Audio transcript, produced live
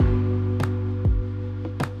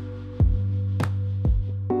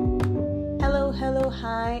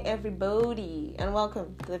Hi everybody, and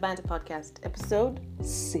welcome to the Banter Podcast, episode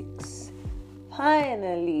 6.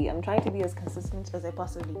 Finally, I'm trying to be as consistent as I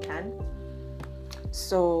possibly can.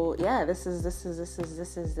 So yeah, this is nice.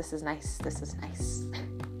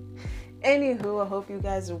 Anywho, I hope you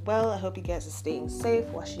guys are well. I hope you guys are staying safe,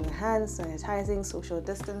 washing your hands, sanitizing, social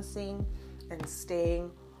distancing, and staying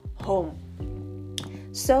home.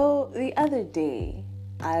 So the other day,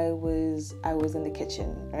 I was in the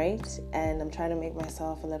kitchen, right? And I'm trying to make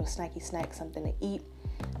myself a little snack, something to eat,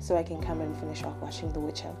 so I can come and finish off watching The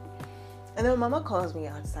Witcher. And then Mama calls me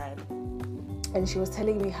outside, and she was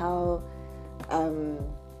telling me how, I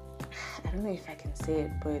don't know if I can say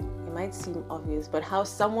it, but it might seem obvious, but how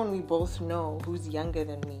someone we both know who's younger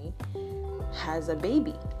than me has a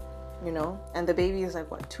baby, and the baby is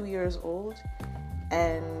 2 years old,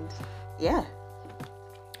 and yeah.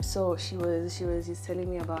 So she was just telling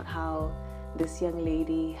me about how this young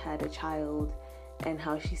lady had a child and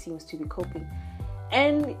how she seems to be coping.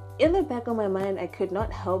 And in the back of my mind, I could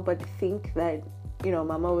not help but think that,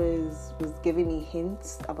 Mama was giving me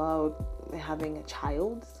hints about having a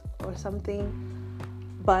child or something.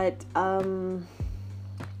 But, I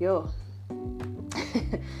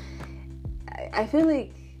feel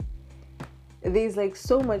like there's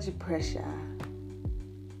so much pressure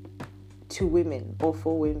to women or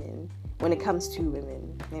for women when it comes to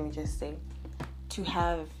women, let me just say, to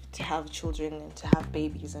have children and to have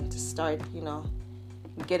babies and to start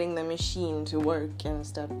getting the machine to work and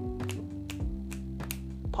start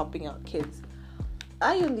popping out kids.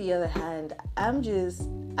 I, on the other hand, I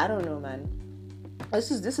don't know, man.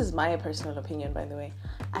 This is my personal opinion, by the way.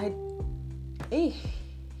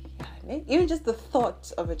 Even just the thought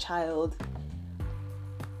of a child,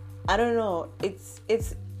 I don't know,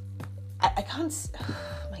 I can't,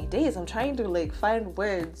 my days, I'm trying to find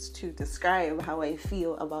words to describe how I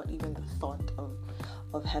feel about even the thought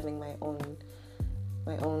of having my own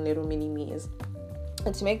little mini-me's.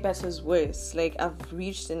 And to make matters worse, I've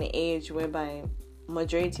reached an age whereby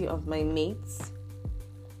majority of my mates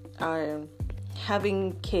are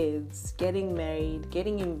having kids, getting married,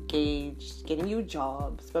 getting engaged, getting new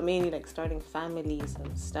jobs, but mainly starting families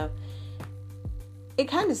and stuff. It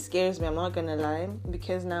kind of scares me, I'm not gonna lie,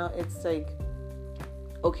 because now it's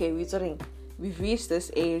okay, we've reached this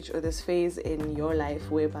age or this phase in your life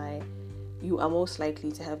whereby you are most likely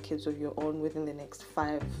to have kids of your own within the next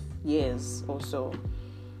 5 years or so,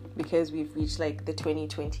 because we've reached the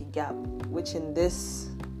 2020 gap, which in this,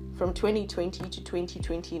 from 2020 to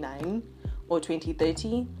 2029 or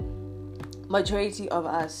 2030, majority of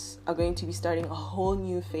us are going to be starting a whole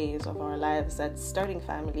new phase of our lives, that's starting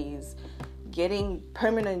families, getting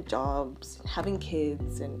permanent jobs, having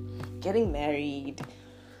kids, and getting married.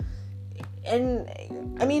 And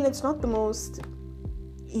I mean, it's not the most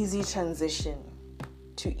easy transition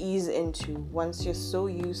to ease into once you're so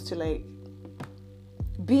used to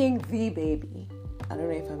being the baby. I don't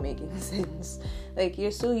know if I'm making sense.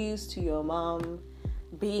 You're so used to your mom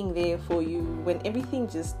being there for you when everything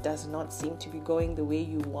just does not seem to be going the way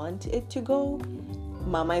you want it to go.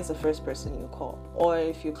 Mama is the first person you call, or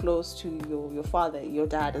if you're close to your father, your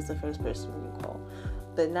dad is the first person you call.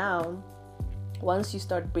 But now, once you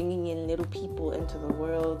start bringing in little people into the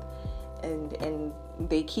world, and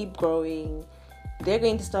they keep growing, they're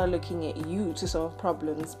going to start looking at you to solve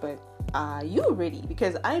problems. But are you ready?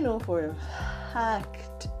 Because I know for a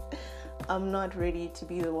fact I'm not ready to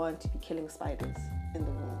be the one to be killing spiders in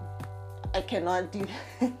the room. I cannot do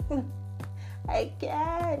that. I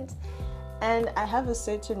can't. And I have a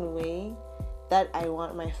certain way that I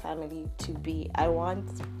want my family to be. I want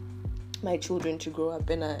my children to grow up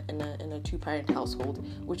in a 2-parent household,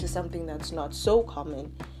 which is something that's not so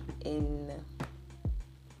common in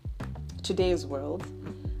today's world.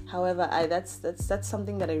 However, that's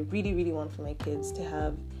something that I really, really want for my kids, to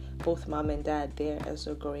have both mom and dad there as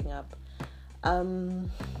they're growing up.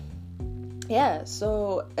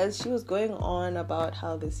 So as she was going on about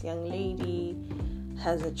how this young lady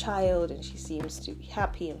has a child and she seems to be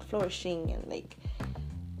happy and flourishing and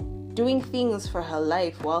doing things for her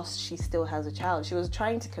life whilst she still has a child, she was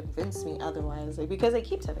trying to convince me otherwise, because I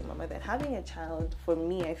keep telling Mama that having a child, for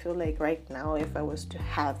me, I feel right now, if I was to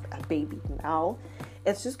have a baby now,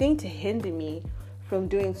 it's just going to hinder me from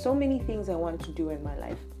doing so many things I want to do in my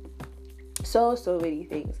life. So many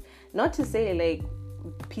things. Not to say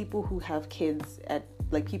people who have kids at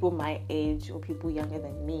people my age or people younger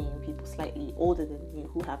than me, people slightly older than me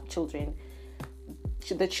who have children,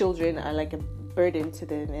 the children are a burden to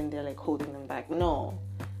them and they're holding them back. No.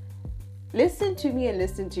 Listen to me and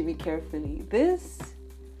listen to me carefully. This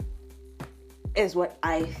is what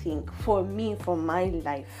I think for me, for my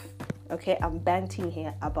life. Okay, I'm banting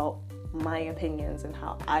here about my opinions and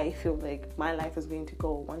how I feel like my life is going to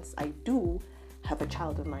go once I do have a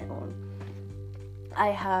child of my own. I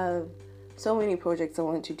have so many projects I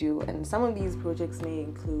want to do, and some of these projects may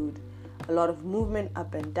include a lot of movement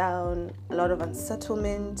up and down, a lot of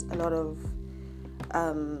unsettlement, a lot of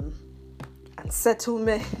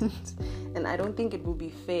unsettlement. And I don't think it would be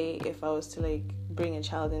fair if I was to like bring a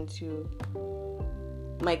child into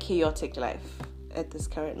my chaotic life at this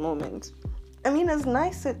current moment. I mean, as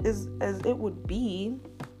nice as it would be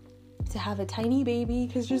to have a tiny baby,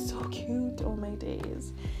 because you're so cute. Oh my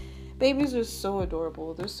days, babies are so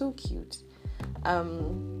adorable. They're so cute.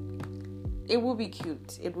 It will be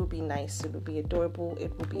cute. It will be nice. It will be adorable.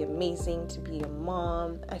 It will be amazing to be a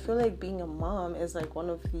mom. I feel like being a mom is like one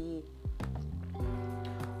of the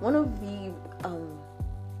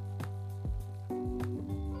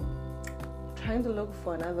trying to look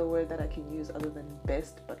for another word that I can use other than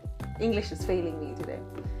best, but English is failing me today.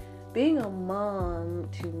 Being a mom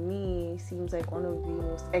to me seems like one of the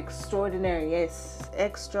most extraordinary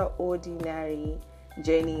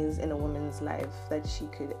journeys in a woman's life that she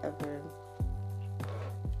could ever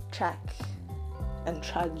track and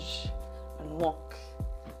trudge and walk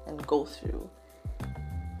and go through.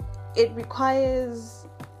 It requires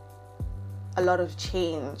a lot of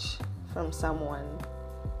change from someone.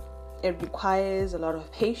 It requires a lot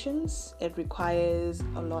of patience. It requires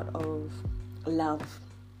a lot of love,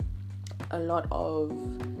 a lot of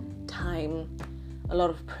time, a lot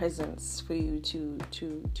of presence for you to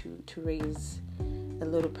raise a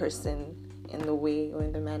little person in the way or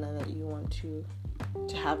in the manner that you want to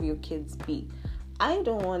have your kids be. I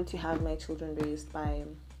don't want to have my children raised by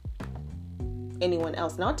anyone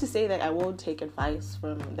else. Not to say that I won't take advice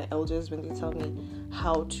from the elders when they tell me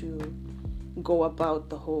how to go about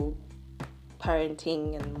the whole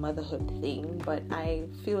parenting and motherhood thing, but I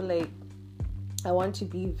feel like I want to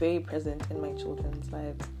be very present in my children's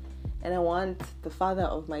lives, and I want the father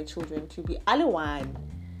of my children to be one,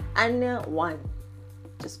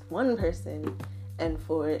 just one person, and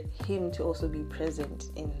for him to also be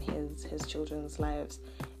present in his children's lives.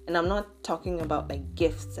 And I'm not talking about like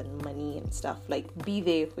gifts and money and stuff. Like, be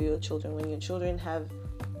there for your children. When your children have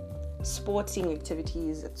sporting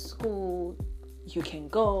activities at school, you can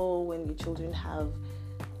go. When your children have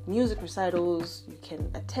music recitals, you can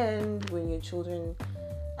attend. When your children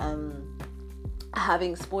are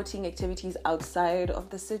having sporting activities outside of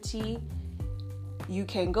the city, you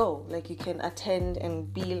can go. Like, you can attend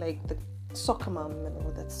and be like the soccer mom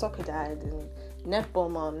or that soccer dad and netball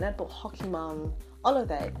mom, netball hockey mom, all of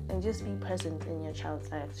that, and just be present in your child's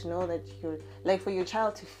life. To know that you're like, for your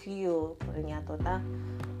child to feel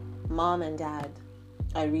mom and dad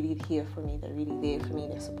are really here for me, they're really there for me,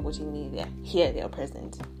 they're supporting me, they're here, they're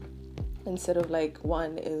present. Instead of like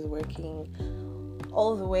one is working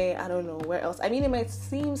all the way, I don't know where else. I mean, it might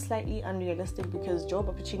seem slightly unrealistic because job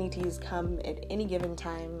opportunities come at any given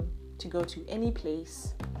time to go to any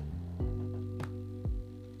place.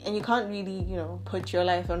 And you can't really, put your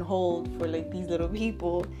life on hold for like these little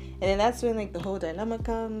people. And then that's when like the whole dilemma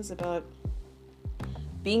comes about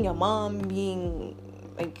being a mom, being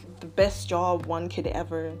like the best job one could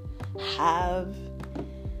ever have.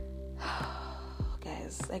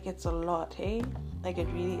 Guys, like, it's a lot, hey? Like, it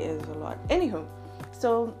really is a lot. Anywho,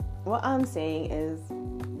 so what I'm saying is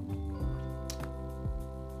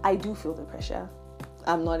I do feel the pressure.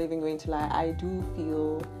 I'm not even going to lie. I do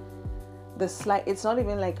feel it's not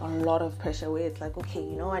even like a lot of pressure where it's like, okay,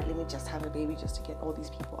 you know what, let me just have a baby just to get all these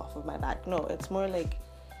people off of my back. No, it's more like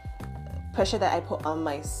pressure that I put on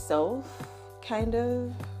myself, kind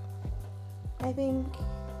of, I think.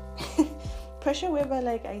 Pressure whereby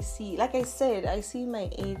like I see my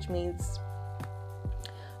age mates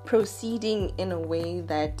proceeding in a way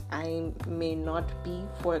that I may not be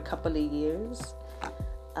for a couple of years.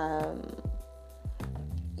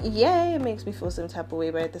 Yeah, it makes me feel some type of way,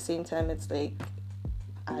 but at the same time, it's like,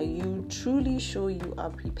 are you truly sure you are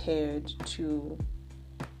prepared to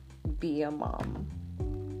be a mom?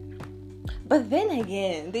 But then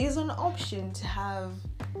again, there's an option to have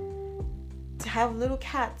little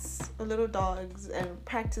cats or little dogs and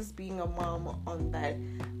practice being a mom on that.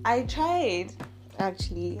 I tried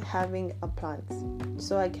actually having a plant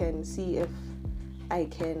so I can see if I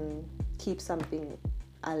can keep something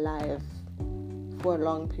alive for a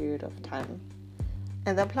long period of time.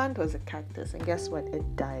 And the plant was a cactus, and guess what?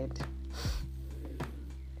 It died.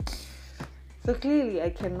 So clearly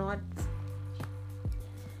I cannot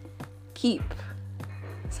keep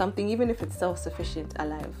something, even if it's self-sufficient,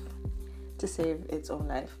 alive to save its own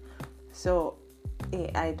life. So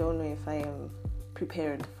I don't know if I am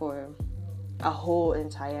prepared for a whole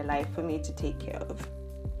entire life for me to take care of.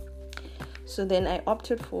 So then I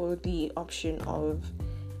opted for the option of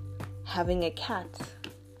having a cat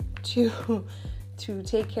to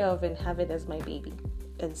take care of and have it as my baby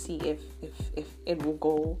and see if it will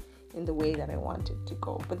go in the way that I want it to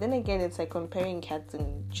go. But then again, it's like comparing cats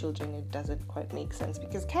and children. It doesn't quite make sense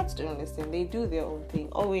because cats don't listen. They do their own thing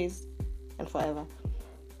always and forever.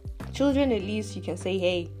 Children, at least you can say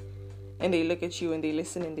hey and they look at you and they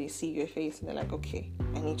listen and they see your face and they're like, okay,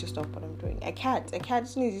 I need to stop what I'm doing. A cat, as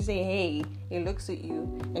soon as you say hey, it looks at you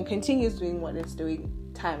and continues doing what it's doing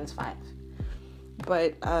times 5.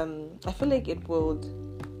 But I feel like it would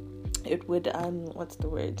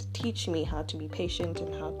teach me how to be patient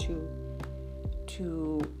and how to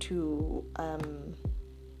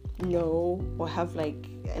know or have like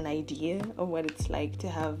an idea of what it's like to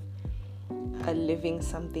have a living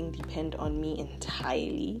something depend on me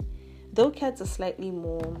entirely. Though cats are slightly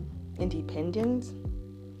more independent,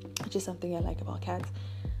 which is something I like about cats,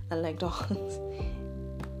 unlike dogs.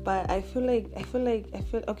 But I feel like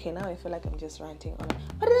okay, now I feel like I'm just ranting on it.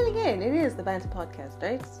 But then again, it is the banter podcast,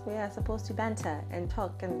 right? We are supposed to banter and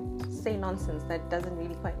talk and say nonsense that doesn't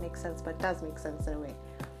really quite make sense, but does make sense in a way.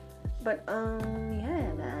 But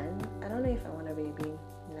yeah, man, I don't know if I want a baby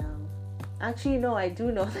now. Actually, no, I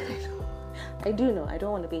do know that I do know I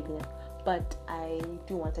don't want a baby now, but I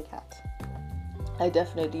do want a cat. I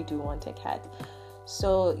definitely do want a cat.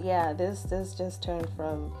 So yeah, this just turned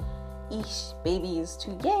from babies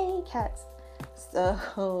to yay cats.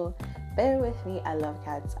 So bear with me. I love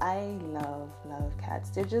cats. I love cats.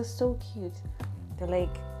 They're just so cute. They're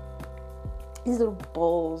like these little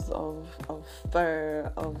balls of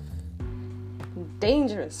fur, of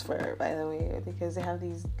dangerous fur, by the way, because they have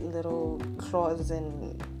these little claws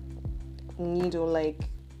and needle-like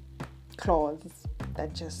claws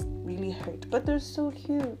that just really hurt, but they're so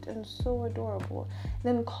cute and so adorable.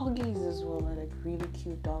 And then corgis as well are like really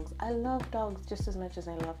cute dogs. I love dogs just as much as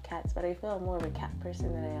I love cats, but I feel I'm more of a cat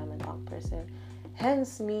person than I am a dog person,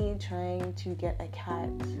 hence me trying to get a cat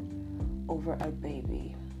over a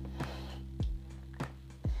baby.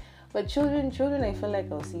 But children I feel like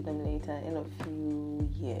I'll see them later in a few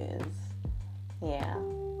years. Yeah.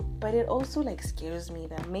 But it also like scares me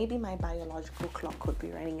that maybe my biological clock could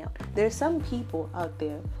be running out. There's some people out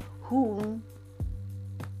there who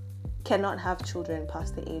cannot have children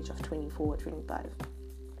past the age of 24 or 25.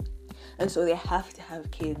 And so they have to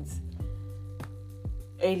have kids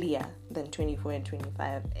earlier than 24 and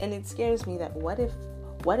 25. And it scares me that what if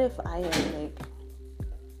I am like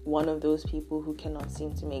one of those people who cannot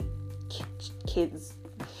seem to make kids,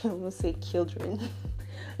 I almost say children.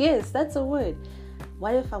 Yes, that's a word.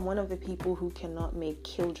 What if I'm one of the people who cannot make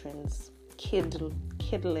children's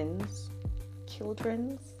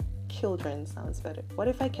sounds better. What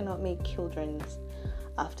if I cannot make children's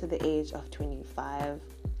after the age of 25?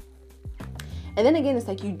 And then again, it's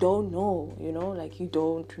like you don't know, like you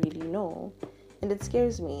don't really know. And it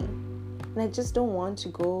scares me. And I just don't want to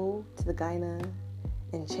go to the gyna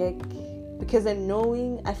and check, because then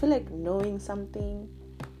I feel like knowing something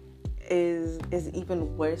is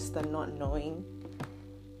even worse than not knowing.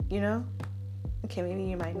 Okay, maybe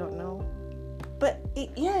you might not know, but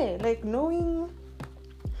like knowing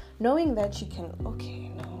that you can,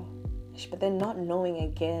 but then not knowing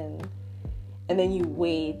again, and then you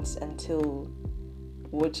wait until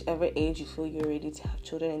whichever age you feel you're ready to have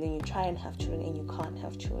children, and then you try and have children and you can't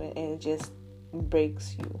have children, and it just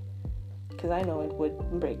breaks you, because I know it would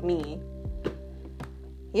break me.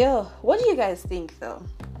 What do you guys think though?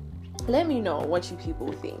 Let me know what you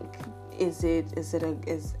people think. Is it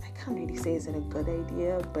I can't really say is it a good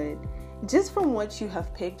idea, but just from what you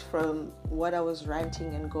have picked from what I was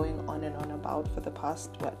ranting and going on and on about for the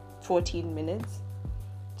past 14 minutes,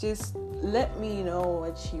 just let me know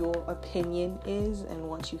what your opinion is and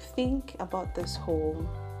what you think about this whole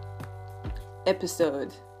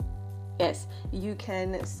episode. Yes, you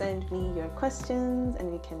can send me your questions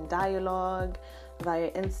and we can dialogue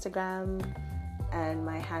via Instagram. And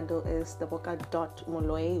my handle is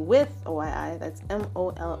theboka.moloy with OYI. That's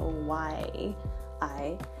MOLOYI.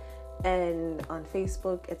 And on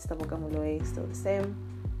Facebook, it's Theboka Moloy, still the same.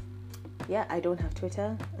 Yeah, I don't have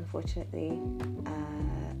Twitter, unfortunately.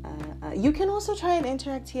 You can also try and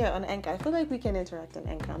interact here on Anchor. I feel like we can interact on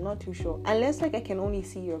Anchor. I'm not too sure. Unless like I can only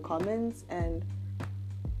see your comments and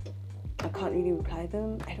I can't really reply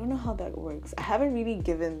them. I don't know how that works. I haven't really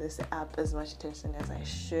given this app as much attention as I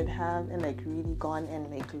should have and like really gone and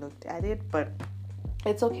like looked at it, but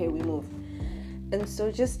it's okay, we move. And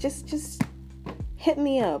so just hit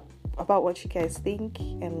me up about what you guys think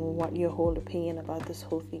and what your whole opinion about this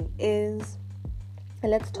whole thing is.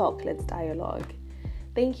 and let's talk, let's dialogue.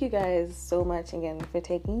 Thank you guys so much again for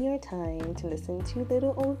taking your time to listen to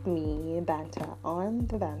little old me banter on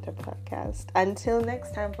the Banter Podcast. Until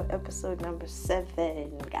next time for episode number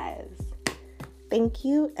 7, guys. Thank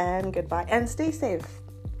you and goodbye. And stay safe.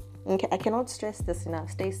 Okay, I cannot stress this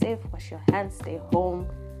enough. Stay safe, wash your hands, stay home,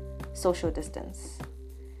 social distance.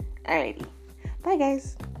 Alrighty. Bye,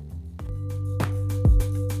 guys.